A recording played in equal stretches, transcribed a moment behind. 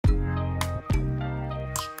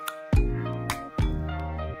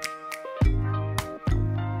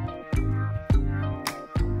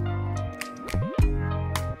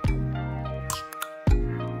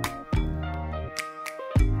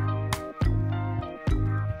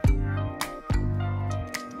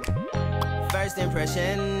First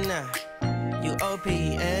impression, you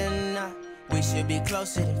OPN. We should be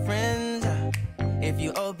closer than friends. If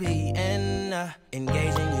you OPN,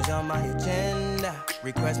 engaging you's on my agenda.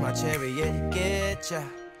 Request my chariot to get ya.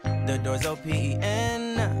 The door's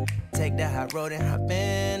OPN. Take that hot road and hop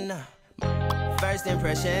in. First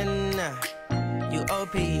impression, you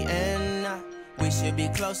OPN. We should be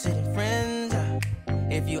closer than friends.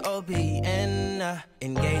 If you OPN,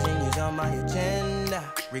 engaging you's on my agenda.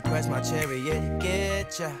 Request my chariot to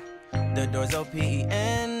get ya. The door's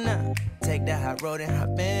OPN. Take that hot road and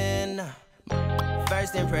hop in.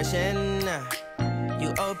 First impression,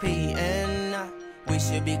 you OPN. We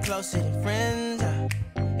should be closer than friends.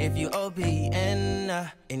 If you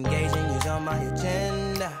OPN, engaging you's on my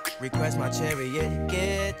agenda. Request my chariot to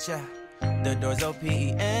get ya. The door's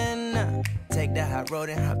OPN. Take that hot road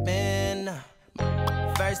and hop in.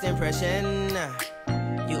 First impression,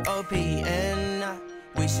 you OPN.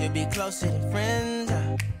 We should be closer than friends.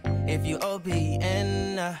 If you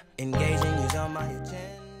OPN, engaging you's on my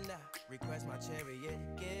agenda. Request my chariot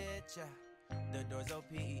to get ya. The door's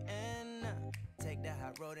OPN. Take that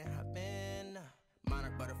hot road and hop in.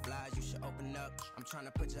 Monarch butterflies, you should open up. I'm trying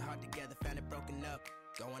to put your heart together, found it broken up.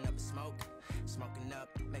 Going up in smoke, smoking up.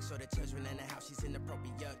 Make sure the children in the house, she's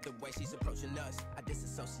inappropriate. The way she's approaching us, I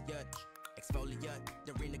disassociate. Exfoliate,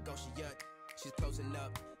 the renegotiate. She's closing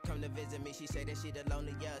up. Come to visit me, she say that she the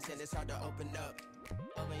loneliest, and it's hard to open up.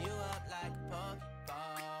 Open you up like a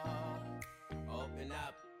Pokeball. Open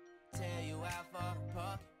up, tear you out for a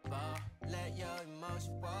Pokeball. Let your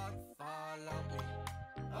emotion waterfall on me.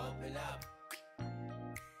 Open up.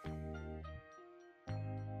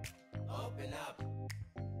 Open up.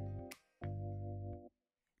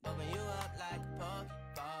 Open you up like a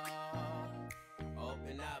Pokeball.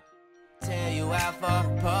 Open up. Tear you out for a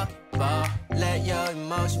Pokeball. Let your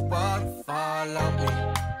emotion waterfall on me.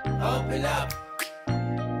 Open up.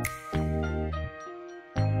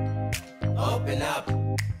 Open up.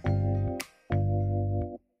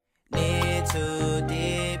 Need to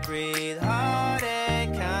deep breathe,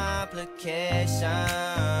 heartache complications.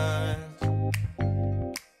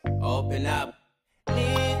 Open up.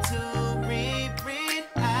 Need to reread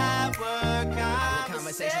our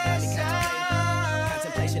conversation. Got me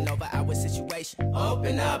contemplation over our situation.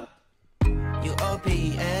 Open up. You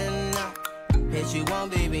OPN. Bitch, you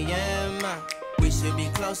won't BBM. We should be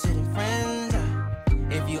closer than friends.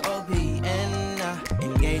 If you OPN,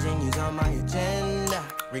 engaging you's on my agenda.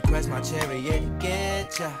 Request my chariot to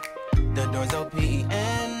get ya. The door's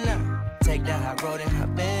OPN. Take that hot road and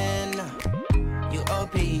hop in. You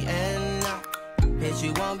OPN, bitch,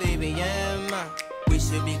 you won't BBM. We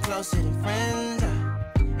should be closer than friends.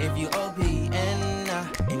 If you OPN,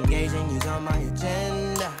 engaging you's on my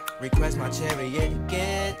agenda. Request my chariot to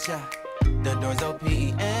get ya. The door's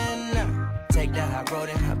OPN. Take that hot road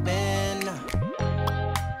and hop in.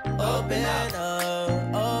 Open up,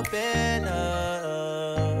 open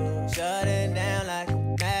up. Shut it down like a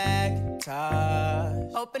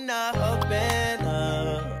Macintosh. Open up, open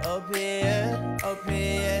up. Open,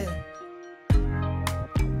 open.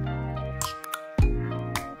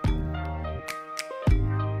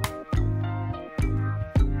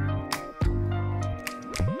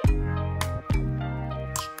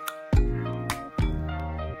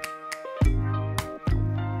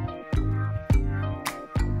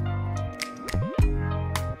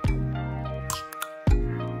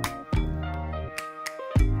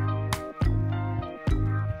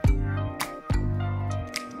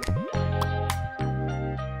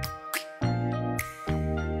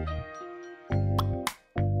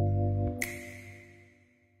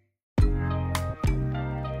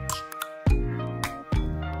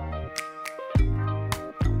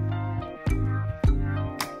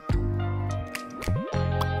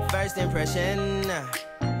 First impression,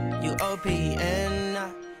 you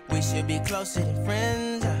OPN. We should be closer than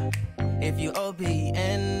friends. If you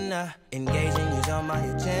OPN, engaging you's on my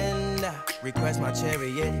agenda. Request my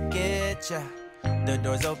chariot to get ya. The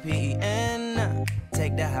door's OPN.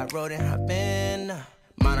 Take that hot road and hop in.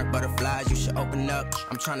 Monarch butterflies, you should open up.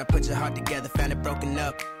 I'm trying to put your heart together, found it broken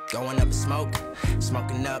up. Going up in smoke,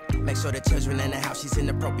 smoking up. Make sure the children in the house, she's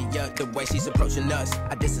inappropriate. The way she's approaching us,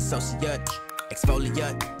 I disassociate.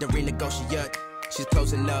 Exfoliate, the renegotiate. She's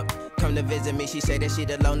closing up. Come to visit me, she say that she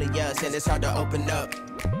the loneliest, and it's hard to open up.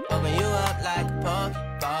 Open you up like a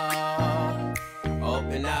Pokeball.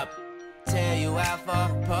 Open up. Tear you out for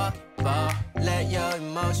a Pokeball. Let your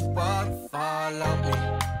emotion waterfall on me.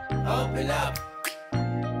 Open up.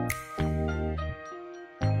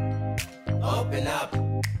 Open up.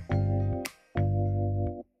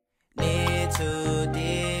 Need to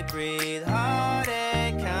deep breathe,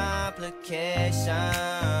 heartache complications.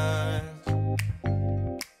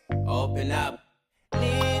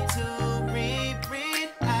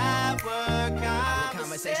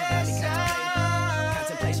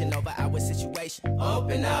 conversation over our situation.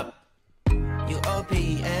 Open up. You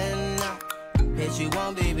OPN, bitch, you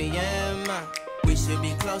won't BBM. We should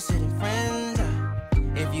be closer than friends.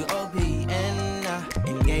 If you OPN,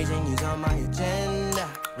 engaging you's on my agenda.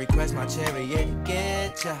 Request my chariot to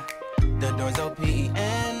get ya. The door's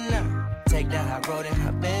OPN. Take that high road and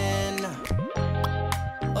hop in.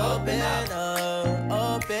 Open up,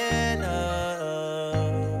 open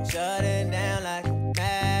up. Shut it down like a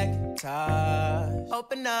Macintosh.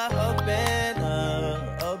 Open up, open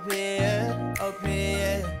up. OPN,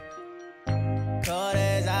 OPN. Cold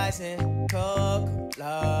as ice and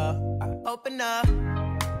Coca-Cola. Open up.